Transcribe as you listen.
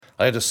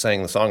I just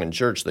sang the song in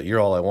church that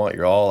you're all I want,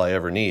 you're all I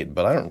ever need,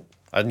 but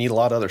I need a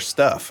lot of other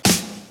stuff.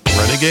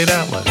 Renegade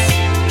Atlas,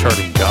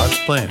 charting God's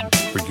plan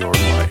for your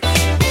life.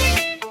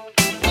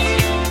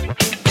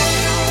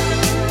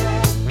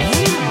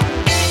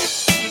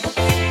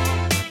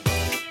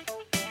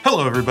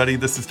 Hello, everybody.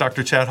 This is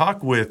Dr. Chad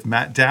Hawk with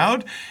Matt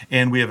Dowd,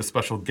 and we have a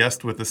special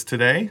guest with us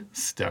today,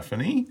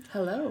 Stephanie.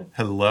 Hello.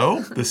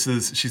 Hello.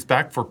 She's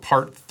back for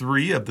part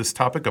 3 of this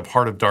topic of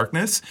Heart of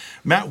Darkness.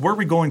 Matt, where are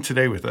we going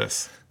today with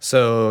this?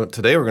 So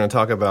today we're going to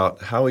talk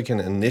about how we can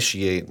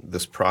initiate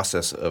this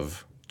process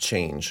of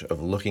change,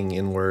 of looking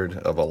inward,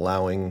 of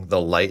allowing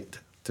the light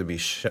to be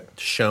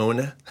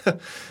shown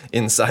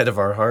inside of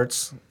our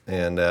hearts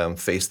and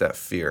face that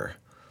fear,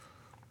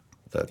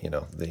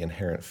 the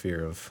inherent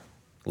fear of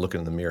looking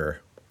in the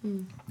mirror.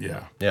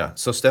 Yeah. Yeah.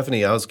 So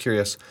Stephanie, I was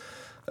curious,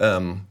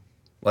 how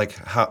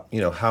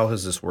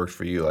has this worked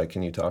for you? Like,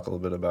 can you talk a little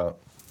bit about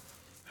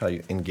how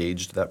you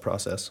engaged that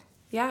process?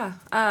 Yeah.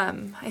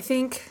 I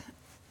think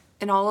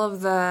in all of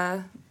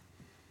the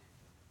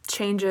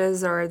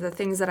changes or the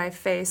things that I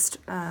faced,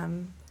 I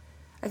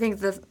think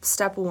the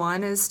step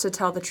 1 is to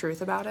tell the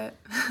truth about it.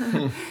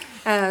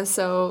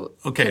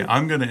 Okay,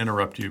 I'm going to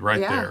interrupt you right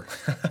Yeah. there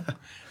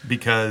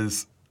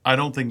because I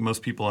don't think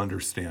most people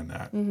understand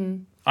that.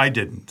 Mm-hmm. I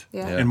didn't.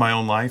 Yeah. In my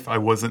own life, I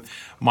wasn't.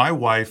 My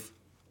wife,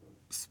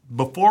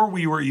 before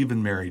we were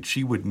even married,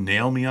 she would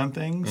nail me on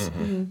things,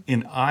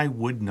 and I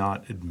would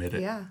not admit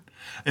it. Yeah.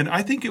 And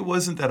I think it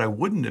wasn't that I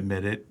wouldn't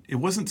admit it. It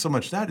wasn't so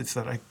much that. It's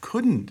that I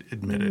couldn't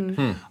admit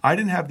it. I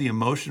didn't have the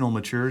emotional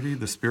maturity,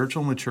 the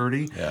spiritual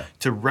maturity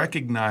to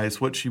recognize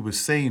what she was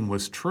saying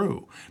was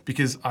true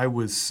because I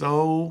was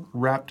so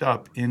wrapped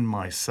up in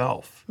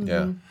myself.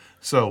 Yeah.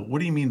 So what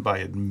do you mean by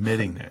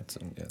admitting it?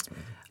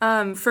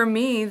 For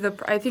me,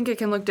 I think it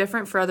can look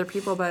different for other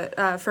people,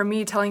 but for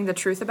me, telling the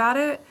truth about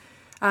it,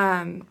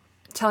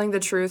 telling the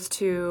truth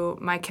to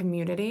my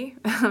community,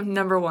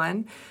 number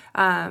 1,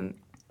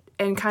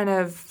 and kind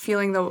of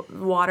feeling the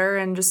water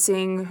and just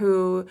seeing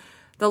who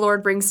the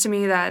Lord brings to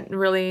me that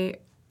really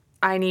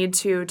I need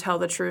to tell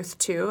the truth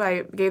to.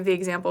 I gave the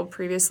example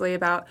previously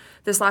about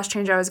this last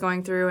change I was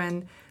going through,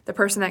 and the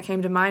person that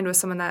came to mind was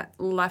someone that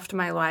left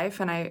my life,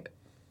 and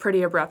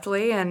pretty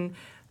abruptly, and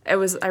I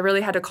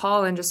really had to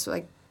call and just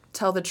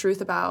tell the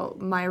truth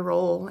about my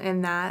role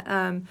in that.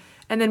 And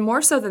then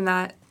more so than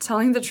that,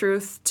 telling the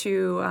truth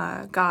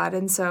to God,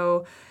 and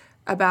so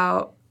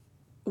about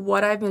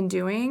what I've been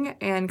doing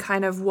and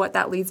kind of what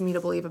that leads me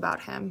to believe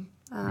about Him.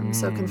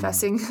 So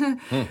confessing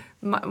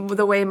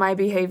the way my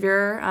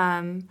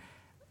behavior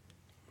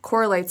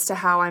correlates to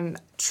how I'm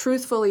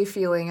truthfully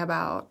feeling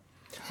about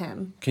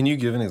Him. Can you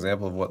give an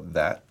example of what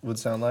that would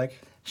sound like?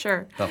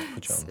 Sure. Not to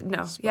put you on the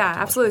No, spot yeah, too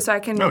much. absolutely. So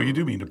I can. No, you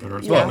do mean to put her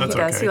as Yeah, well. That's he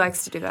does. okay. He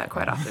likes to do that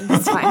quite often.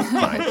 It's fine.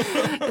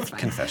 It's fine.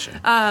 Confession.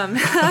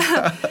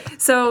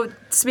 So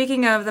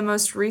speaking of the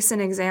most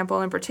recent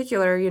example in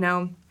particular,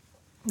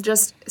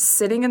 just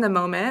sitting in the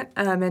moment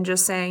and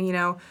just saying,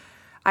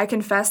 I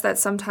confess that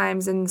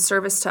sometimes in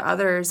service to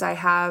others, I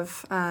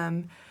have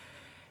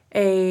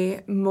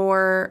a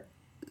more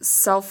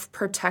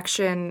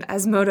self-protection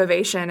as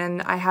motivation,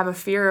 and I have a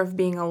fear of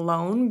being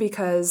alone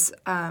because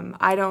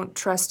I don't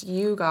trust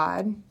you,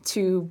 God,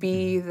 to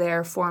be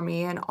there for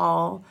me in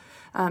all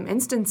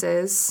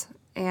instances,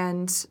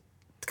 and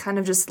kind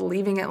of just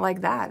leaving it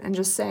like that and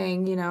just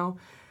saying,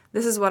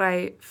 this is what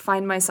I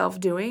find myself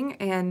doing,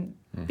 and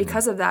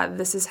because of that,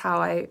 this is how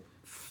I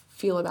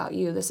feel about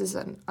you. This is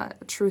a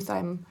truth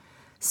I'm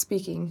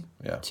speaking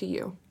to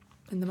you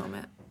in the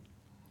moment.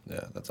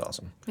 Yeah, that's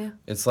awesome. Yeah.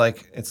 It's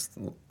like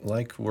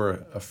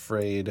we're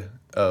afraid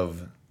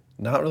of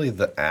not really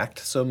the act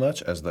so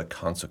much as the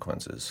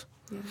consequences.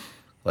 Yeah.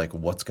 Like,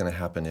 what's going to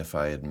happen if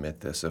I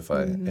admit this? If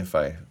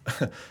I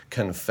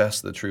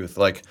confess the truth?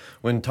 Like,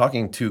 when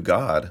talking to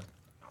God,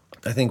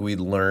 I think we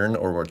learn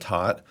or we're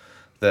taught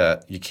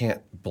that you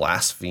can't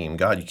blaspheme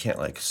God. You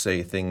can't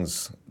say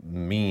things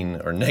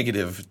mean or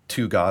negative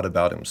to God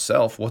about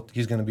Himself.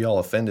 He's going to be all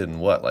offended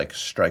and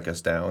strike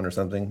us down or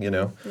something,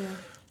 Yeah.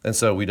 And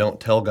so we don't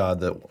tell God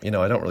that,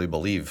 I don't really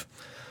believe.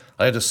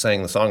 I just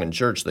sang the song in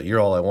church that you're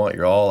all I want,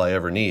 you're all I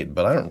ever need,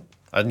 but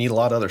I need a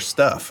lot of other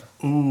stuff.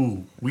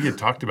 Ooh, we had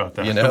talked about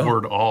that, the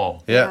word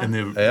all, and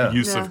the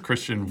use of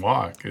Christian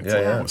walk.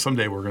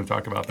 Someday we're going to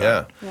talk about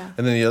that. Yeah.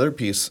 And then the other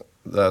piece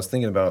that I was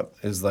thinking about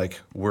is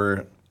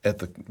we're at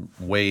the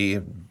way,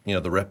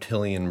 the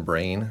reptilian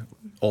brain,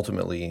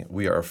 ultimately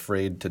we are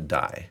afraid to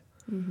die.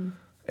 Mm-hmm.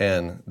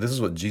 And this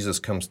is what Jesus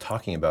comes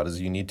talking about,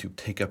 is you need to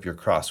take up your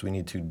cross. We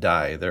need to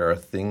die. There are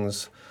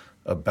things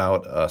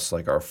about us,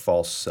 like our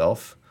false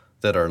self,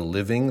 that are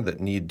living that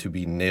need to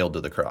be nailed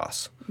to the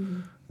cross.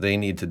 Mm-hmm. They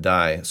need to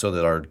die so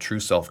that our true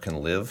self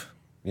can live,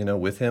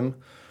 with Him.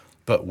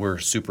 But we're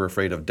super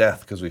afraid of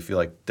death because we feel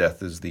like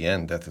death is the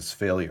end, death is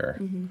failure.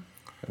 Mm-hmm.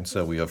 And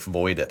so we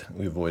avoid it.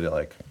 We avoid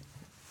it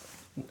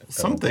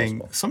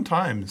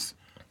sometimes,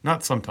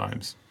 not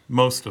sometimes,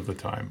 most of the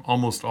time,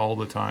 almost all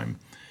the time,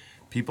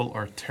 people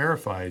are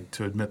terrified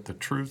to admit the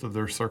truth of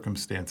their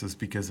circumstances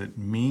because it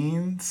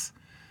means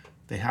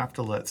they have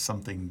to let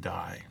something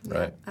die.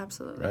 Right.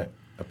 Absolutely. Right.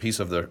 A piece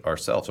of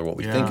ourselves, or what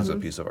we Yeah. think is a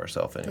piece of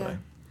ourselves anyway.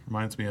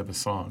 Reminds me of a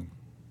song.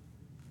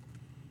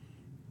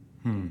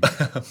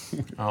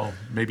 I'll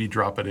maybe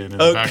drop it in the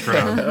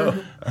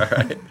background. All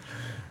right.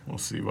 We'll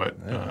see what.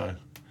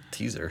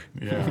 Teaser.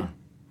 Yeah.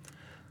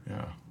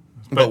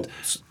 But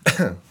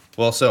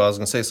well, so I was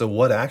gonna say, so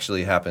what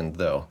actually happened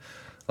though?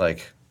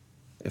 Like,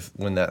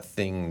 when that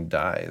thing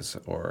dies,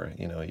 or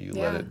you let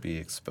Yeah. it be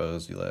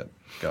exposed, you let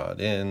God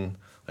in.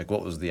 Like,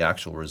 what was the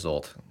actual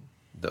result?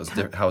 That was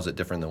how is it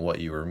different than what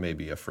you were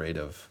maybe afraid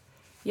of?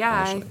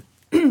 Yeah, initially?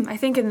 I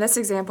think in this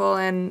example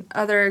and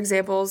other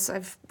examples,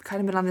 I've kind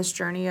of been on this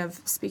journey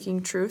of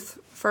speaking truth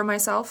for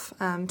myself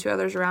to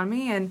others around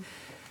me. And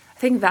I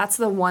think that's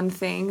the one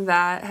thing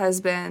that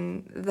has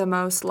been the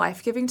most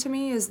life-giving to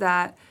me, is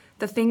that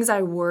the things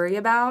I worry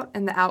about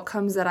and the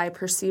outcomes that I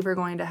perceive are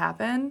going to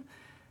happen,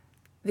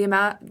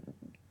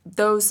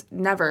 those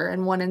never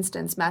in one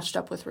instance matched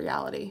up with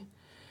reality.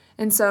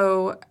 And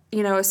so,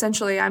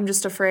 essentially I'm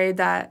just afraid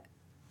that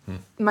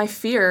my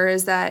fear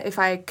is that if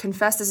I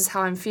confess this is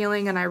how I'm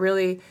feeling, and I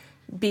really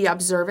be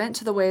observant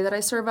to the way that I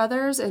serve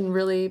others, and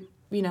really,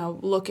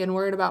 look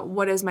inward about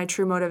what is my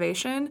true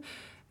motivation,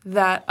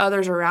 that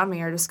others around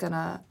me are just going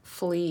to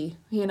flee,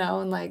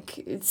 and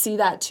like see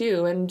that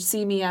too, and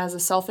see me as a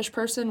selfish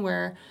person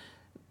where,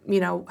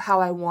 how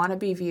I want to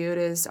be viewed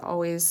is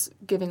always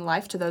giving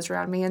life to those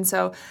around me. And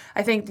so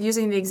I think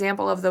using the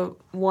example of the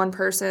one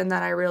person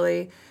that I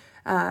really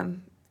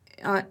am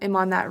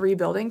on that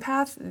rebuilding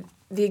path,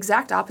 the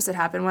exact opposite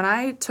happened. When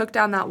I took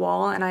down that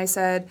wall and I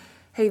said,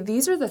 hey,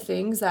 these are the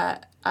things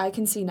that I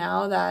can see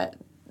now that,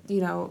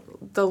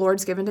 the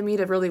Lord's given to me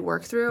to really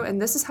work through, and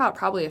this is how it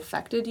probably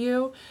affected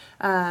you.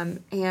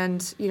 And,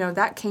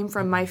 that came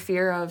from my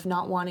fear of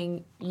not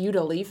wanting you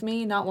to leave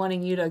me, not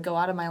wanting you to go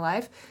out of my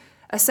life.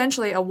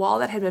 Essentially, a wall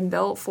that had been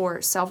built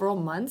for several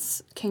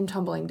months came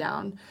tumbling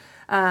down.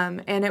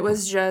 And it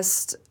was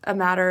just a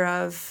matter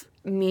of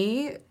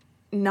me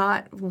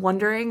not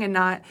wondering and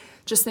not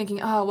just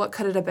thinking, oh, what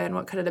could it have been,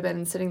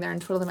 and sitting there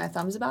and twiddling my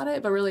thumbs about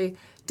it, but really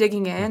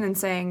digging in and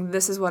saying,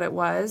 this is what it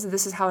was,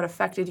 this is how it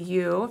affected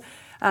you.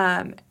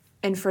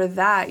 And for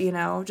that,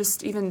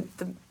 just even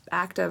the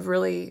act of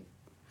really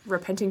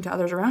repenting to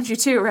others around you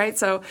too, right?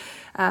 So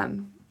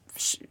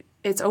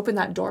it's opened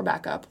that door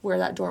back up where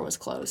that door was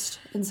closed.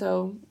 And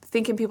so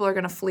thinking people are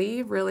going to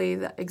flee, really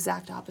the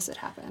exact opposite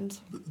happened.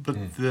 But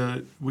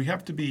we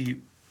have to be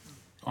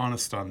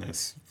honest on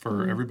this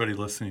for everybody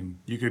listening.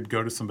 You could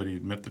go to somebody,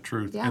 admit the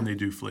truth, and they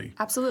do flee.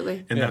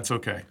 Absolutely. And that's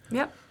okay.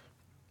 Yep.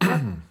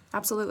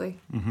 Absolutely.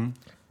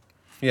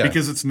 Yeah.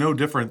 Because it's no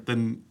different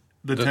than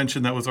the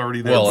tension that was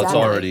already there. Well, Exactly.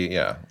 it's already,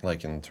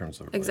 like in terms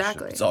of relationship,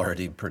 Exactly. it's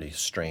already pretty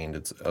strained.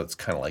 It's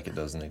kind of like it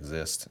didn't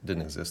exist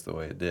the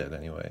way it did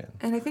anyway.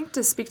 And I think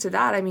to speak to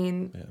that,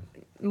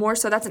 more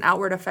so that's an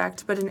outward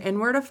effect, but an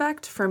inward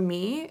effect for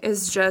me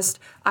is just,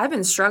 I've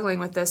been struggling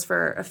with this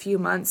for a few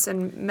months,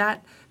 and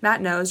Matt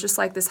knows, just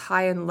like this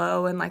high and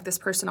low and like this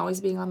person always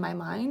being on my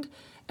mind.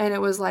 And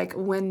it was like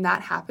when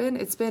that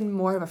happened, it's been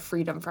more of a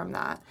freedom from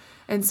that.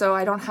 And so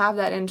I don't have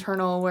that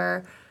internal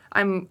where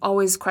I'm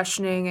always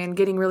questioning and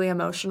getting really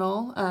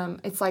emotional.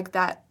 It's like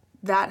that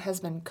has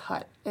been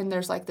cut, and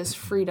there's like this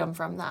freedom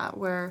from that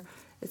where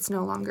it's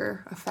no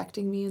longer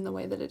affecting me in the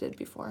way that it did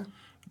before.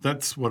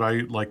 That's what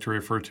I like to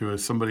refer to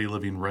as somebody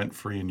living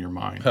rent-free in your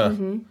mind.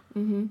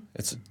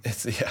 It's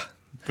yeah.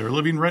 They're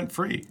living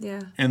rent-free.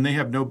 Yeah. And they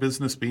have no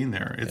business being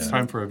there. It's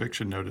time for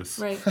eviction notice.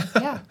 Right.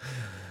 Yeah.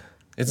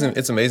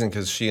 It's amazing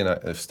because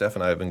Steph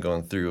and I have been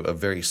going through a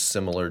very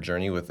similar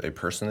journey with a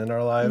person in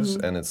our lives,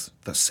 and it's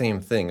the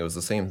same thing. It was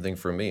the same thing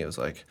for me. It was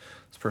like,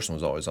 this person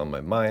was always on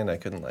my mind. I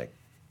couldn't and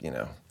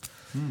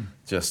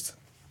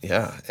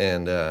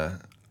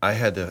I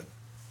had to,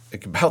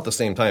 about the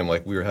same time,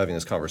 like we were having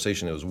this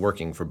conversation, it was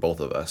working for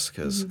both of us,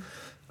 because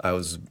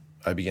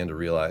I began to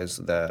realize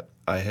that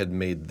I had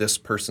made this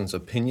person's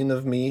opinion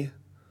of me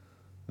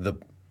the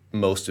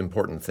most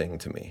important thing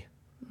to me.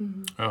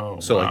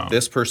 Oh, So wow. like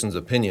this person's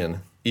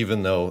opinion,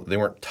 even though they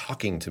weren't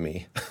talking to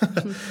me,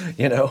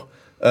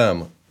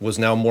 was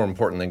now more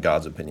important than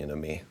God's opinion of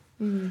me.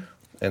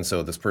 And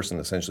so this person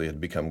essentially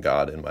had become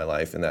God in my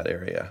life in that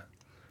area,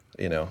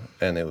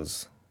 and it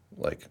was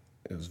like,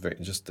 it was very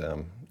just,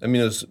 it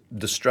was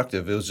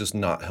destructive. It was just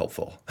not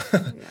helpful,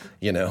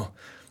 it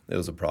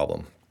was a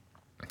problem.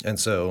 And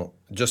so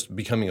just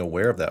becoming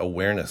aware of that,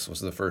 awareness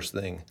was the first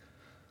thing.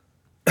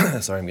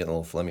 Sorry, I'm getting a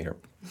little phlegmy here.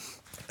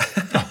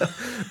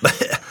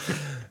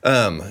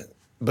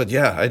 But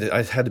yeah,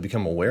 I had to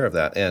become aware of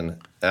that.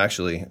 And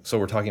actually, so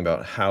we're talking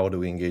about how do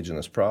we engage in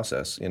this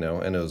process, and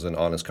it was an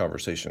honest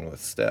conversation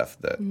with Steph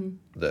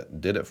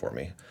that did it for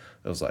me.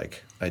 It was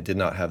like, I did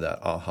not have that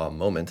aha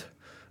moment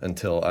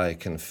until I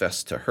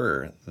confessed to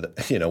her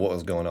that, what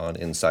was going on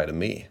inside of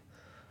me.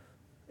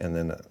 And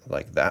then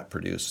like that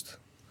produced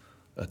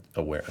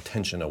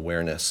attention,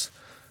 awareness.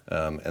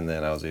 And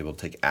then I was able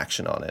to take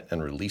action on it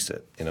and release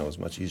it. It was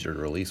much easier to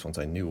release once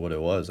I knew what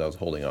it was I was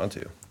holding on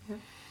to.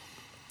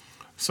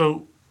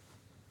 So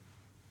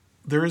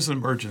there is an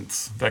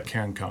emergence that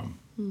can come.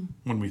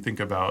 when we think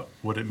about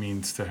what it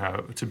means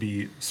to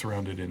be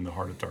surrounded in the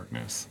heart of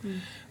darkness.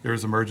 There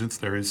is emergence,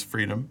 there is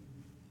freedom.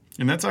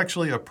 And that's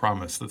actually a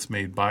promise that's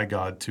made by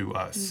God to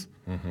us.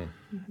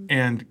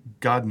 And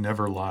God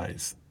never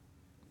lies.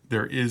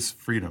 There is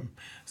freedom.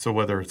 So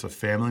whether it's a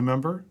family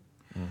member,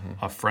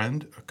 a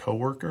friend, a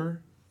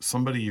coworker,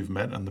 somebody you've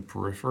met on the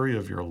periphery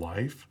of your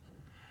life,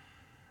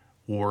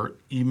 or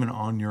even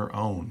on your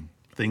own,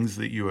 things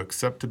that you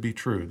accept to be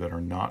true that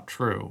are not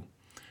true,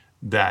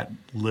 that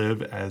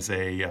live as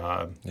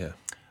a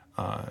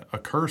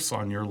curse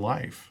on your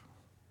life.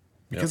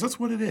 Because that's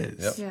what it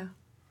is. Yep. Yeah.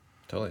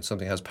 Totally.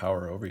 Something has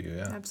power over you,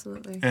 yeah.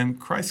 Absolutely. And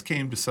Christ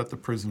came to set the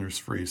prisoners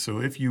free.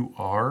 So if you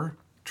are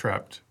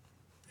trapped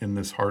in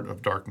this heart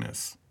of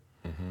darkness,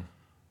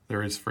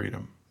 there is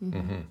freedom.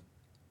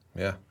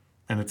 Yeah.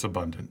 And it's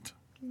abundant.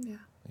 Yeah.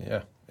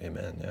 Yeah.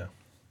 Amen, yeah.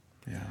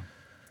 Yeah.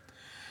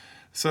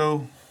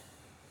 So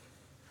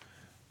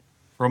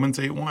Romans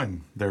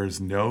 8:1, there is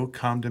no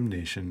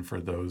condemnation for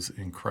those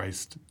in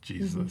Christ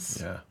Jesus.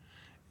 Yeah.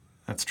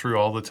 That's true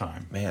all the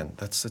time. Man,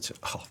 that's such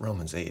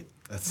Romans 8.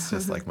 That's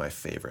just like my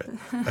favorite.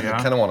 Like, Yeah.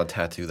 I kind of want to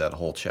tattoo that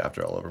whole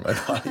chapter all over my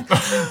body.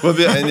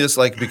 And it's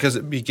like, because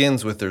it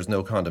begins with there's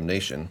no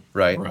condemnation,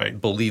 right? Right.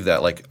 Believe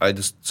that. Like,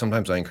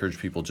 sometimes I encourage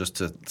people just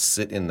to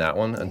sit in that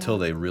one until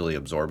they really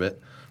absorb it.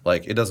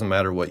 Like, it doesn't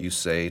matter what you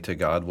say to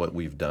God, what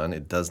we've done.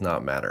 It does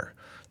not matter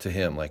to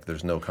him. Like,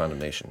 there's no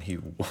condemnation. He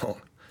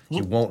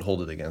won't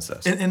hold it against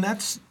us. And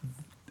that's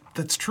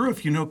true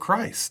if you know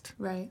Christ.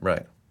 Right.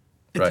 Right.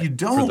 If you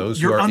don't, For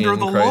those you're who are under in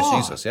the Christ law.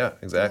 Jesus. Yeah,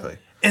 exactly.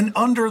 And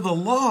under the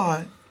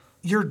law,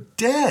 you're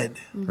dead.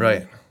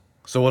 Right.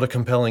 So what a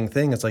compelling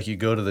thing. It's like you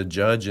go to the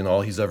judge and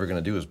all he's ever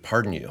going to do is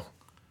pardon you.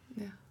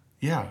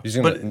 Yeah. He's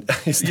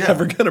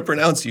never going to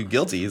pronounce you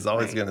guilty. He's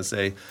always going to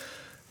say,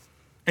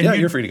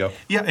 you're free to go.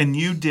 Yeah, and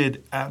you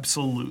did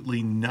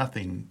absolutely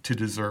nothing to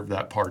deserve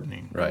that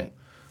pardoning. Right.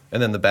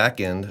 And then the back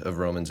end of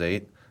Romans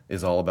 8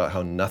 is all about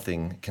how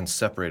nothing can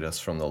separate us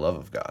from the love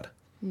of God.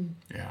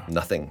 Yeah.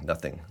 Nothing.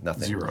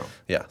 Zero.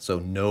 Yeah, so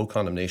no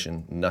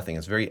condemnation, nothing.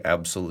 It's very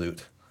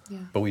absolute. Yeah.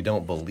 But we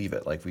don't believe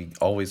it. Like, we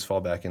always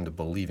fall back into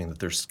believing that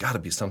there's got to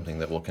be something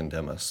that will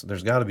condemn us.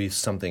 There's got to be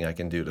something I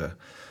can do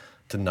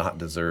to not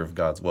deserve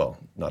God's,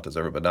 not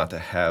deserve it, but not to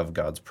have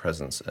God's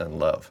presence and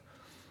love.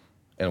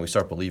 And we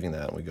start believing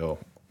that, and we go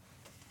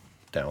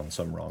down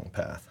some wrong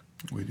path.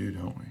 We do,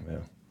 don't we? Yeah.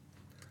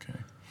 Okay.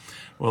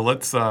 Well,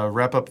 let's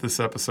wrap up this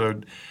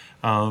episode.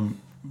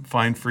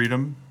 Find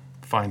freedom,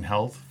 find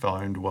health,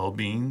 find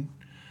well-being,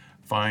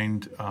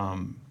 find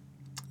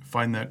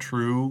that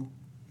true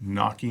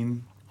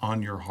knocking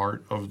on your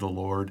heart of the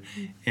Lord.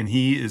 And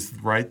he is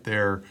right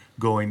there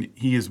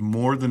he is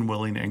more than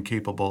willing and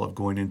capable of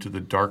going into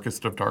the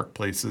darkest of dark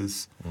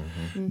places.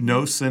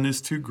 No sin is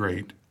too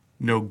great.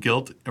 No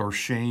guilt or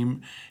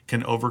shame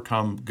can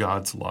overcome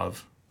God's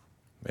love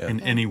in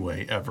any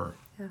way ever.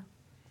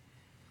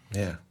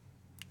 Yeah.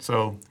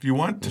 So if you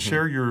want to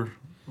share your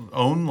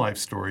own life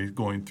story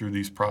going through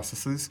these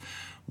processes,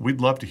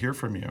 we'd love to hear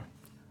from you.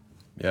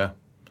 Yeah.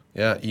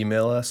 Yeah.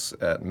 Email us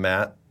at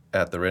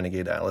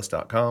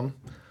matt@therenegadeatlas.com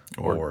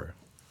or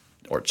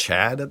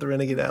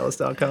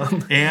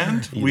chad@therenegadeatlas.com.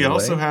 And we Either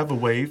also way. have a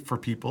way for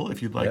people,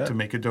 if you'd like Yeah. to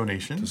make a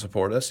donation. To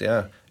support us,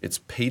 yeah. It's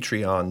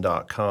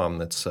patreon.com.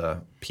 That's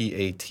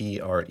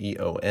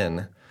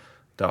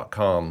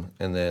patreon.com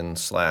and then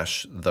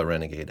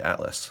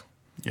 /therenegadeatlas.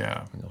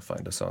 Yeah. And you'll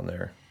find us on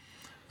there.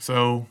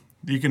 So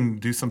you can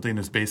do something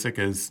as basic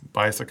as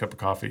buy us a cup of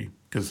coffee,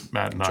 because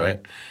Matt and That's I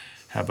right.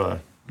 have a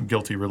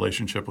guilty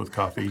relationship with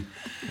coffee.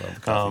 Love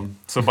the coffee.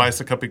 So buy us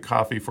a cup of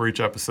coffee for each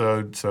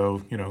episode.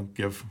 So,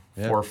 give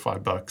 $4 or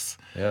 $5.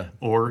 Yeah.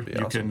 Or Be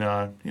you awesome.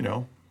 can,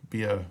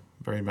 be a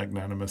very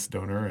magnanimous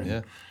donor and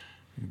Yeah.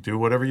 do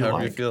whatever you However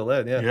like. you feel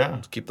led, yeah. Yeah.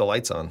 Just keep the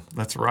lights on.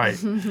 That's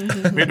right. We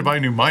had to buy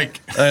a new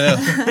mic. I know.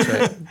 That's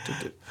right.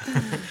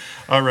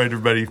 All right,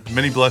 everybody.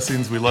 Many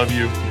blessings. We love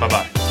you.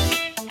 Bye-bye.